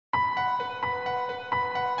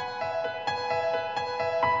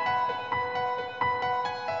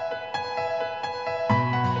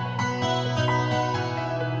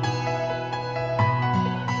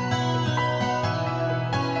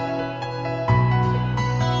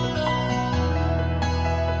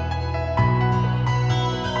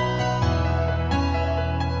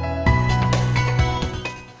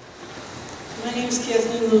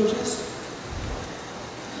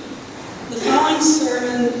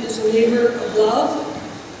labor of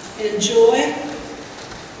love and joy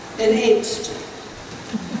and angst.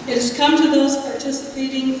 It has come to those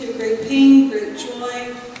participating through great pain, great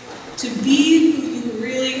joy, to be who you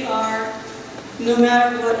really are, no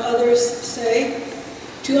matter what others say,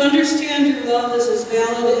 to understand your love is as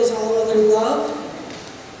valid as all other love,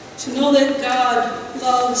 to know that God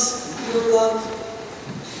loves your love.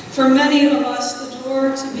 For many of us, the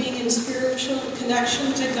door to being in spiritual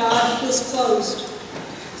connection to God was closed.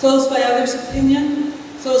 Closed by others' opinion,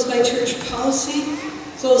 closed by church policy,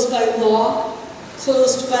 closed by law,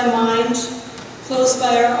 closed by mind, closed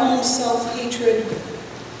by our own self-hatred.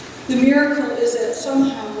 The miracle is that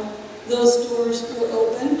somehow those doors were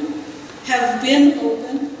opened, have been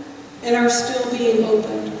opened, and are still being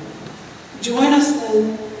opened. Join us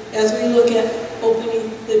then as we look at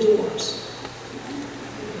opening the doors.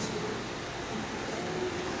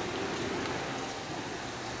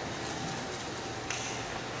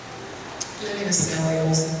 My name is Sally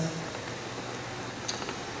Olson.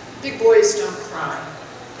 Big boys don't cry.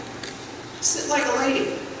 Sit like a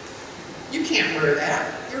lady. You can't wear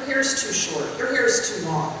that. Your hair's too short. Your hair's too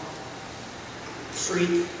long.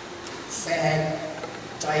 Freak, fag,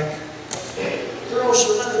 dyke. Girls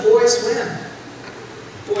should let the boys win.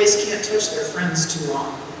 Boys can't touch their friends too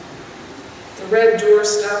long. The red door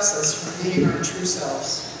stops us from being our true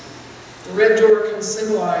selves. The red door can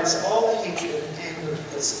symbolize all the hatred and anger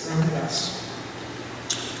that's thrown at us.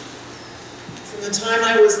 From the time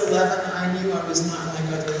I was 11, I knew I was not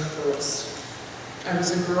like other girls. I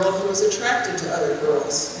was a girl who was attracted to other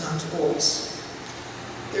girls, not to boys.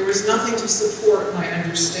 There was nothing to support my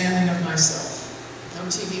understanding of myself. No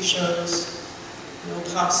TV shows, no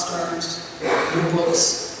pop stars, no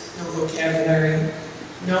books, no vocabulary,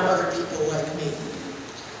 no other people like me.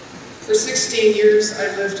 For 16 years,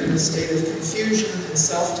 I lived in a state of confusion and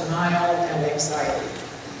self-denial and anxiety.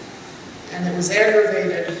 And it was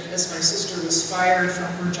aggravated as my sister was fired from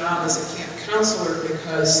her job as a camp counselor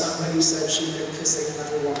because somebody said she'd been kissing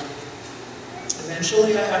another woman.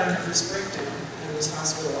 Eventually, I had a nervous breakdown and was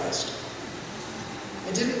hospitalized.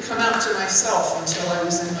 I didn't come out to myself until I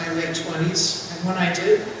was in my late 20s, and when I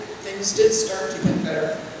did, things did start to get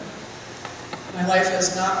better. My life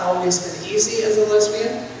has not always been easy as a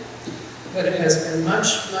lesbian, but it has been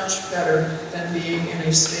much, much better than being in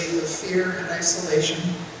a state of fear and isolation,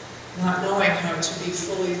 not knowing how to be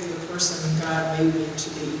fully the person God made me to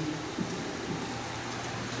be.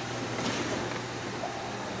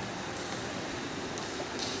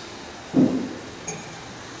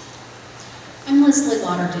 I'm Leslie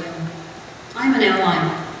Lauderdale. I'm an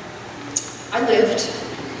ally. I lived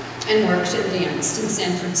and worked and danced in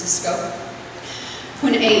San Francisco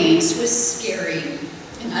when AIDS was scary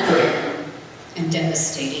and unknown and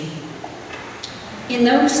devastating. In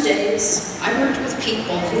those days, I worked with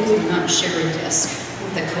people who would not share a desk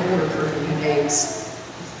with a coworker who had AIDS.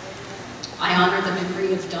 I honor the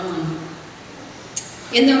memory of Dawn.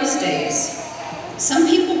 In those days, some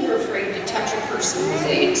people were afraid to touch a person with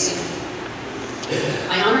AIDS.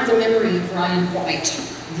 I honor the memory of Ryan White,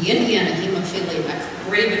 the Indiana hemophiliac,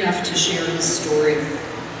 brave enough to share his story.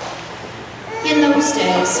 In those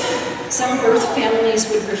days, some birth families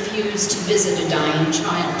would refuse to visit a dying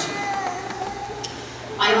child.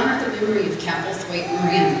 I honor the memory of Capelthwaite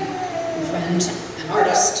Moran, a friend, an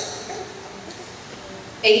artist.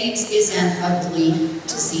 AIDS is an ugly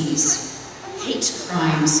disease. Hate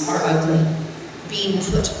crimes are ugly. Being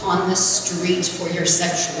put on the street for your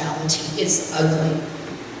sexuality is ugly.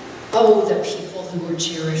 Oh, the people who were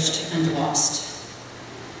cherished and lost.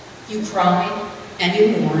 You cry and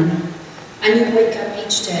you mourn, and you wake up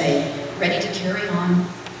each day ready to carry on,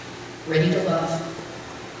 ready to love,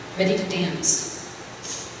 ready to dance.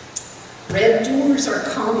 Red doors are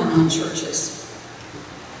common on churches.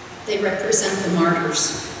 They represent the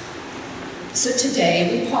martyrs. So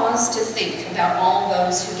today we pause to think about all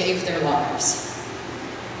those who gave their lives.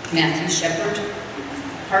 Matthew Shepard,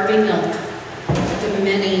 Harvey Milk, the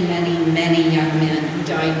many, many, many young men who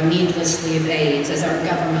died needlessly of AIDS as our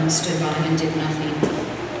government stood by and did nothing.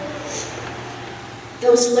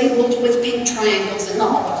 Those labeled with pink triangles in the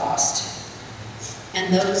Holocaust,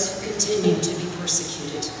 and those who continue to be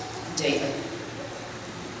persecuted daily.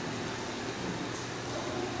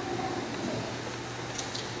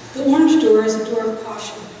 The orange door is a door of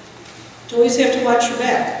caution. You always have to watch your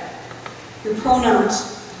back, your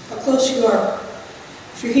pronouns, how close you are,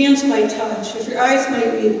 if your hands might touch, if your eyes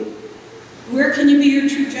might meet. Where can you be your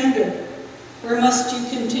true gender? Where must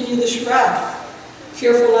you continue the charade?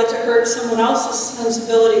 Fearful not to hurt someone else's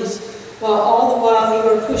sensibilities, while all the while you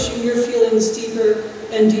are pushing your feelings deeper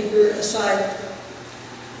and deeper aside.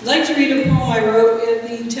 I'd like to read a poem I wrote at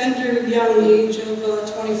the tender young age of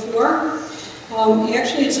 24.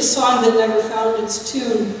 Actually, it's a song that never found its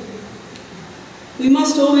tune. We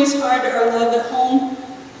must always hide our love at home,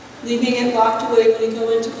 leaving it locked away when we go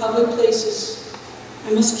into public places.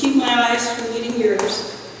 I must keep my eyes from meeting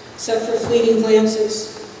yours, except for fleeting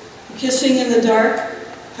glances. Kissing in the dark,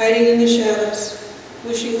 hiding in the shadows,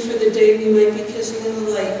 wishing for the day we might be kissing in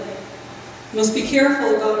the light. We must be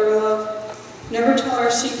careful about our love. Never tell our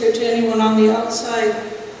secret to anyone on the outside.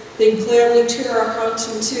 They'd gladly tear our hearts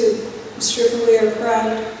in two and strip away our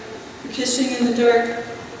pride. We're kissing in the dark,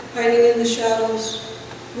 hiding in the shadows,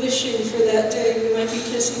 wishing for that day we might be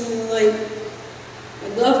kissing in the light.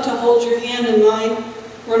 I'd love to hold your hand in mine,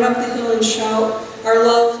 run up the hill and shout, our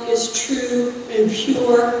love is true and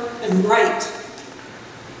pure and right.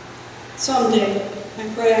 Someday,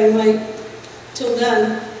 I pray I might. Till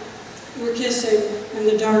then, we're kissing in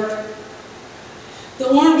the dark. The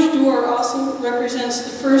orange door also represents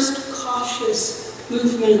the first cautious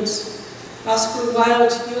movements. Oscar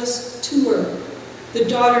Wilde's U.S. tour, The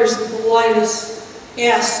Daughters of the Lightest,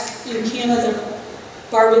 Ask in Canada,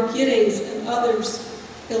 Barbara Giddings and others,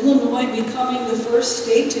 Illinois becoming the first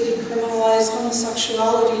state to decriminalize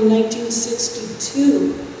homosexuality in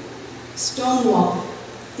 1962, Stonewall,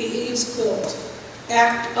 the AIDS quilt,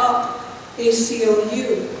 ACT UP,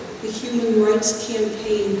 ACLU, the Human Rights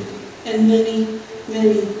Campaign, and many,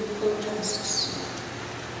 many protests.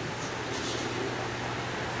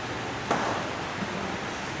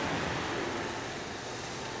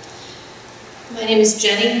 My name is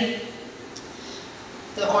Jenny.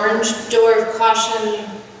 The orange door of caution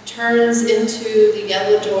turns into the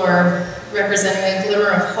yellow door, representing a glimmer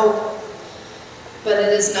of hope. But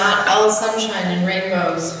it is not all sunshine and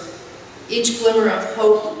rainbows. Each glimmer of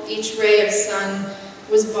hope, each ray of sun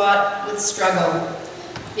was bought with struggle.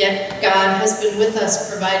 Yet God has been with us,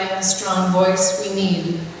 providing the strong voice we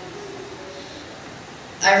need.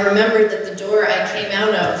 I remembered that the door I came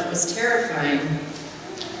out of was terrifying.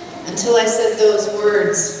 Until I said those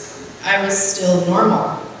words, I was still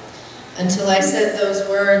normal. Until I said those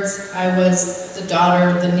words, I was the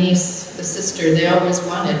daughter, the niece, the sister they always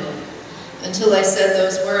wanted. Until I said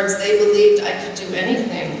those words, they believed I could do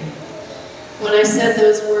anything. When I said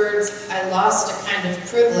those words, I lost a kind of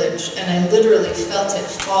privilege, and I literally felt it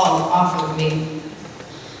fall off of me.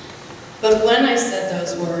 But when I said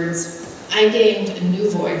those words, I gained a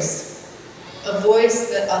new voice. A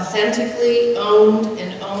voice that authentically owned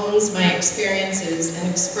and owns my experiences and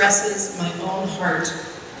expresses my own heart.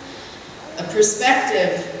 A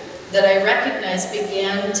perspective that I recognized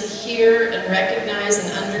began to hear and recognize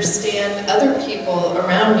and understand other people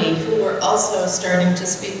around me who were also starting to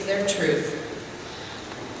speak their truth.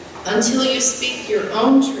 Until you speak your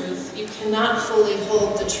own truth, you cannot fully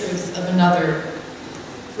hold the truth of another.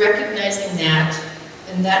 Recognizing that,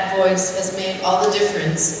 and that voice has made all the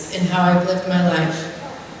difference in how I've lived my life.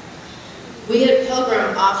 We at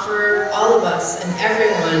Pilgrim offer all of us and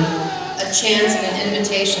everyone a chance and an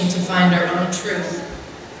invitation to find our own truth.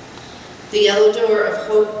 The yellow door of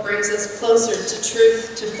hope brings us closer to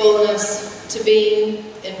truth, to fullness, to being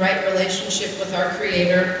in right relationship with our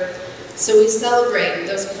Creator. So we celebrate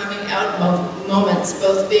those coming out moments,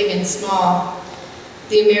 both big and small.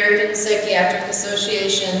 The American Psychiatric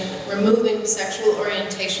Association removing sexual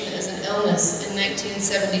orientation as an illness in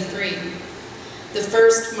 1973. The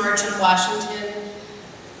first March on Washington,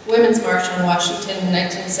 Women's March on Washington in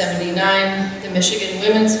 1979, the Michigan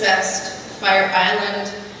Women's Fest, Fire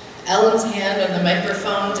Island, Ellen's hand on the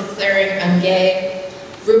microphone declaring I'm gay,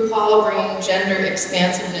 RuPaul bringing gender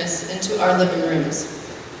expansiveness into our living rooms.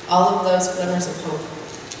 All of those glimmers of hope.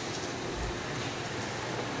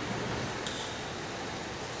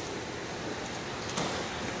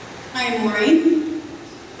 Hi, I'm Maureen.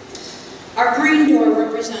 Our green door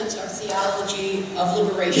represents our theology of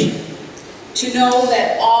liberation. To know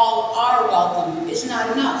that all are welcome is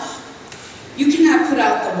not enough. You cannot put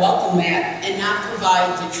out the welcome mat and not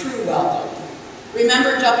provide the true welcome.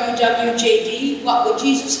 Remember WWJD, What Would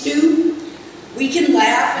Jesus Do? We can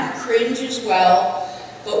laugh and cringe as well,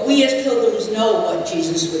 but we as pilgrims know what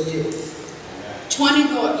Jesus would do.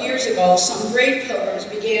 20 years ago, some brave pilgrims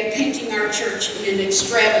began painting our church in an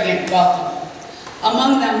extravagant welcome.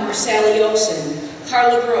 Among them were Sally Olsen,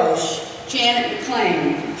 Carla Grosch, Janet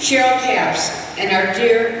McClain, Cheryl Capps, and our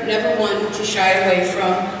dear, never one to shy away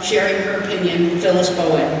from sharing her opinion, Phyllis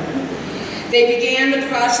Bowen. They began the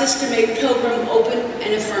process to make Pilgrim open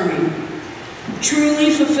and affirming,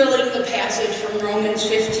 truly fulfilling the passage from Romans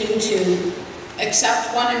 15:2,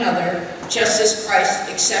 accept one another just as Christ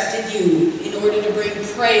accepted you in order to bring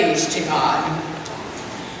praise to God.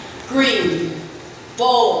 Green,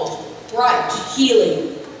 bold, bright,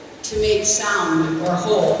 healing, to make sound or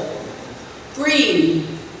whole. Green,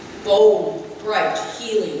 bold, bright,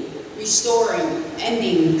 healing, restoring,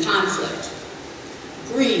 ending conflict.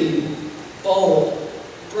 Green, bold,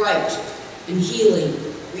 bright, and healing,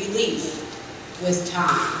 relief with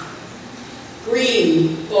time.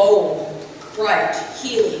 Green, bold, bright,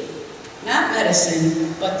 healing, not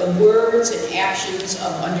medicine, but the words and actions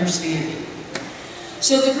of understanding.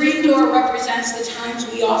 So the green door represents the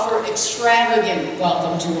times we offer extravagant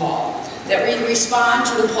welcome to all, that we respond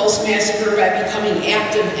to the Pulse Massacre by becoming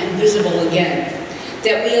active and visible again,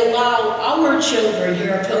 that we allow our children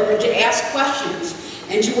here at Pilgrim to ask questions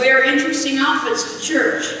and to wear interesting outfits to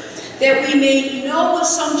church, that we make no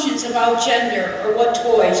assumptions about gender or what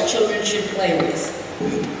toys children should play with.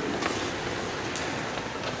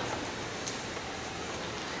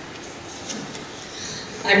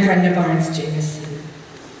 I'm Brenda Barnes-Jameson.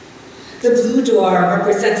 The blue door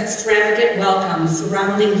represents extravagant welcome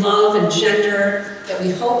surrounding love and gender that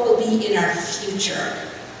we hope will be in our future.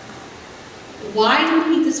 Why do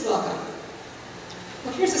we need this welcome?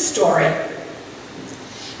 Well, here's a story.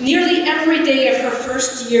 Nearly every day of her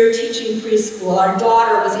first year teaching preschool, our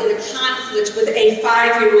daughter was in a conflict with a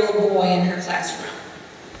 5-year-old boy in her classroom.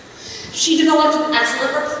 She developed an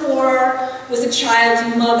excellent rapport with the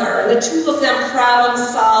child's mother, and the two of them problem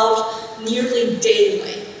solved nearly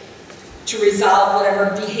daily to resolve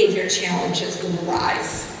whatever behavior challenges would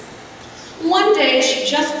arise. One day, she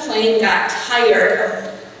just plain got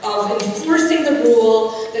tired of enforcing the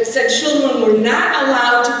rule that said children were not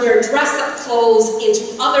allowed to wear dress-up clothes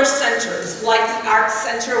into other centers, like the art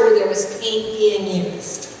center where there was paint being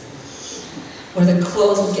used, where the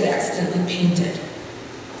clothes would get accidentally painted.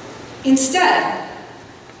 Instead,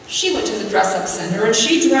 she went to the dress-up center and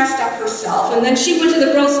she dressed up herself, and then she went to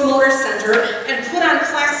the Gross Motor Center and put on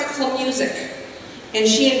classical music. And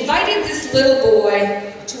she invited this little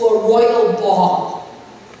boy to a royal ball.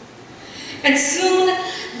 And soon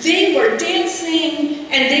they were dancing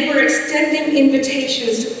and they were extending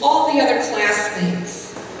invitations to all the other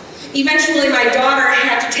classmates. Eventually my daughter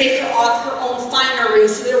had to take her off her own finery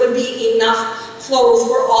so there would be enough clothes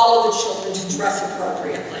for all of the children to dress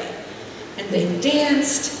appropriately. And they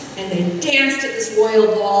danced at this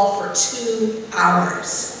royal ball for 2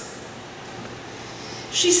 hours.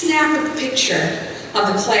 She snapped a picture of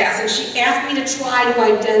the class and she asked me to try to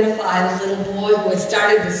identify the little boy who had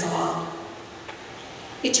started this all.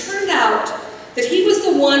 It turned out that he was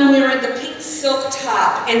the one wearing the pink silk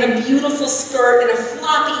top and a beautiful skirt and a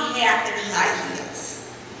floppy hat and high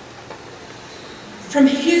heels. From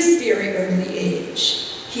his very early age,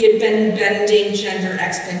 he had been bending gender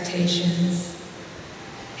expectations.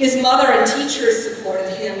 His mother and teachers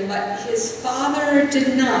supported him, but his father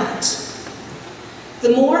did not.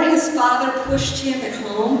 The more his father pushed him at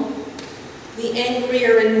home, the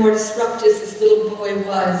angrier and more disruptive this little boy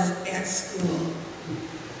was at school.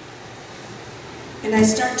 And I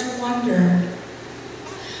start to wonder,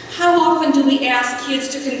 how often do we ask kids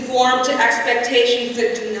to conform to expectations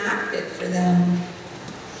that do not fit for them?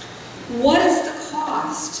 What is the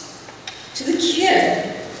cost to the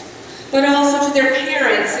kid, but also to their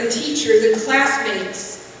parents and teachers and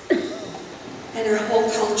classmates and our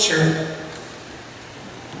whole culture?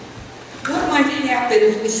 What might happen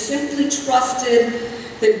if we simply trusted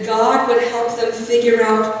that God would help them figure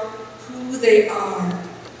out who they are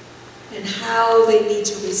and how they need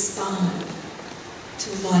to respond to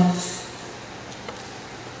life?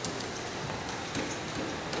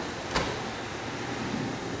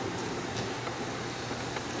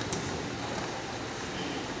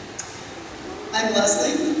 I'm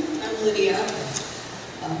Leslie. I'm Lydia.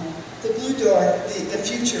 The blue door, the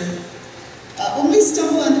future. When we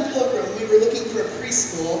stumbled onto Pilgrim, we were looking for a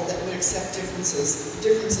preschool that would accept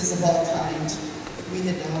differences of all kinds.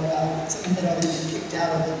 Someone had already been kicked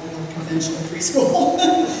out of the conventional preschool,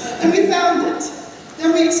 and we found it.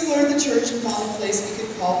 Then we explored the church and found a place we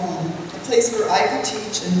could call home, a place where I could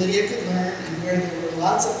teach and Lydia could learn, and where there were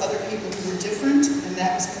lots of other people who were different, and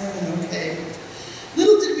that was more than okay.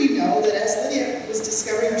 Little did we know that as Lydia was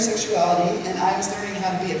discovering her sexuality and I was learning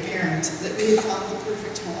how to be a parent, that we had found the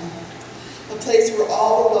perfect home. A place where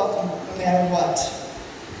all were welcome, no matter what.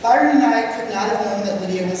 Byron and I could not have known that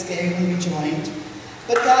Lydia was gay when we joined,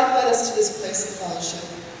 but God led us to this place of fellowship.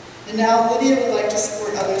 And now Lydia would like to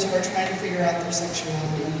support others who are trying to figure out their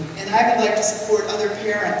sexuality. And I would like to support other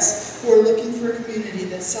parents who are looking for a community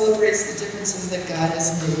that celebrates the differences that God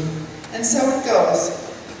has made. And so it goes.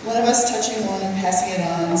 One of us touching one and passing it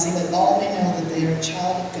on so that all may know that they are a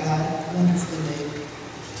child of God, wonderfully made.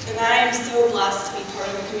 And I am so blessed to be part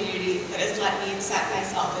of a community that has let me accept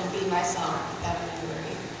myself and be myself without any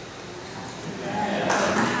worry.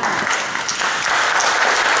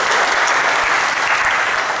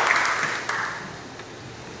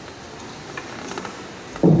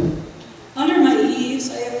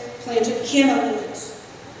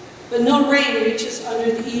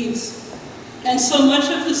 And so much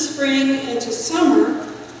of the spring into summer,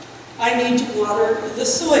 I need to water the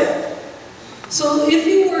soil. So if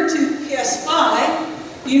you were to pass by,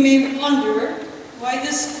 you may wonder why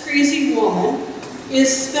this crazy woman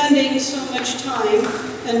is spending so much time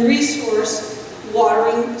and resource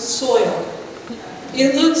watering soil.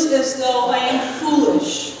 It looks as though I am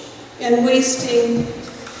foolish and wasting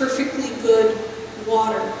perfectly good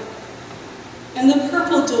water. And the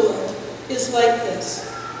purple door is like this.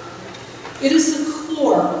 It is the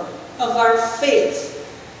core of our faith.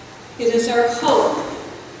 It is our hope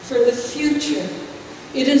for the future.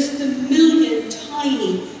 It is the million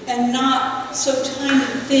tiny and not so tiny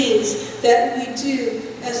things that we do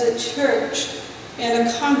as a church and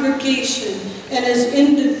a congregation and as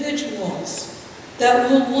individuals that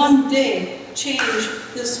will one day change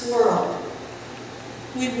this world.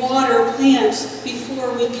 We water plants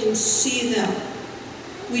before we can see them.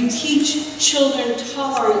 We teach children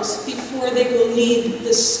tolerance before they will need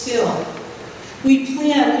the skill. We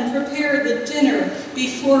plan and prepare the dinner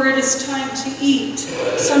before it is time to eat,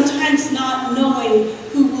 sometimes not knowing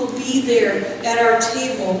who will be there at our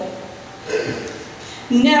table.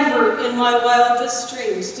 Never in my wildest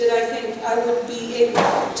dreams did I think I would be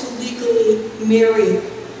able to legally marry.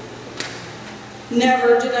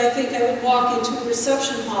 Never did I think I would walk into a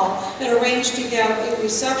reception hall and arrange to have a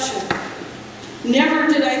reception.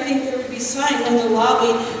 Never did I think there would be a sign in the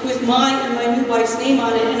lobby with mine and my new wife's name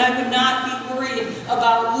on it, and I would not be worried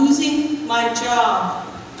about losing my job.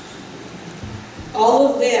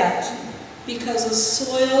 All of that because of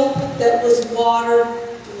soil that was watered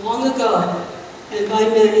long ago and by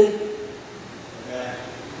many.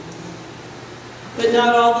 But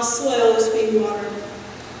not all the soil is being watered.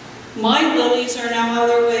 My lilies are now on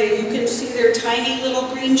their way. You can see their tiny little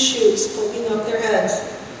green shoots poking up their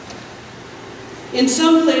heads. In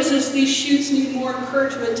some places, these shoots need more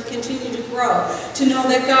encouragement to continue to grow, to know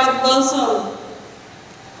that God loves them.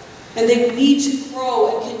 And they need to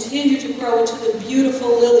grow and continue to grow into the beautiful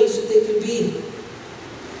lilies that they can be.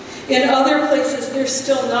 In other places, there's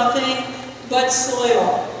still nothing but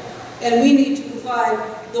soil, and we need to provide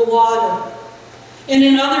the water. And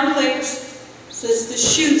in other places, the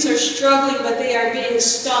shoots are struggling, but they are being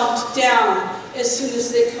stomped down as soon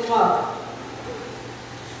as they come up.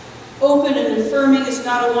 Open and affirming is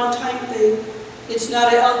not a one-time thing. It's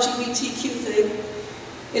not an LGBTQ thing.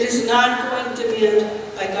 It is an ongoing demand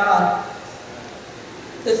by God.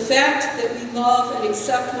 The fact that we love and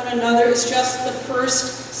accept one another is just the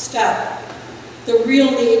first step. The real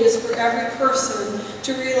need is for every person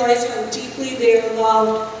to realize how deeply they are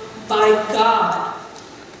loved by God.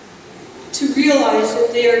 To realize that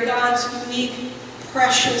they are God's unique,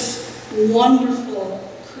 precious, wonderful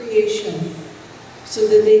creation, so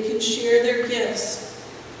that they can share their gifts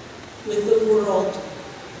with the world.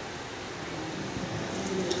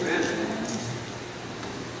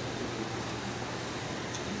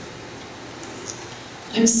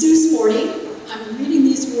 I'm Sue Sporty. I'm reading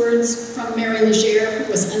these words from Mary Legere,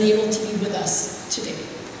 who was unable to be with us today.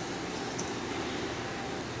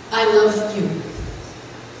 I love you.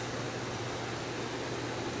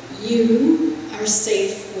 You are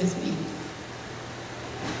safe with me.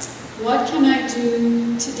 What can I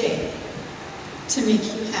do today to make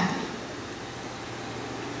you happy?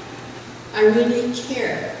 I really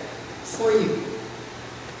care for you.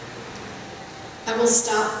 I will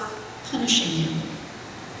stop punishing you.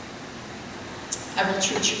 I will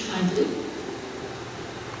treat you kindly.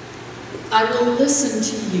 I will listen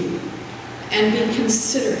to you and be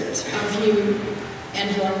considerate of you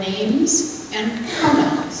and your names and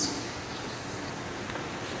pronouns.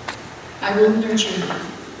 I will nurture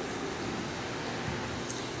you.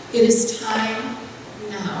 It is time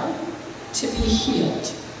now to be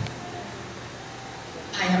healed.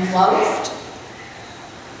 I am loved.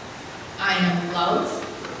 I am love.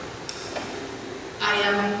 I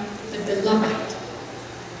am the beloved.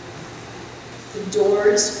 The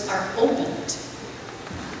doors are opened.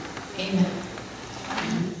 Amen.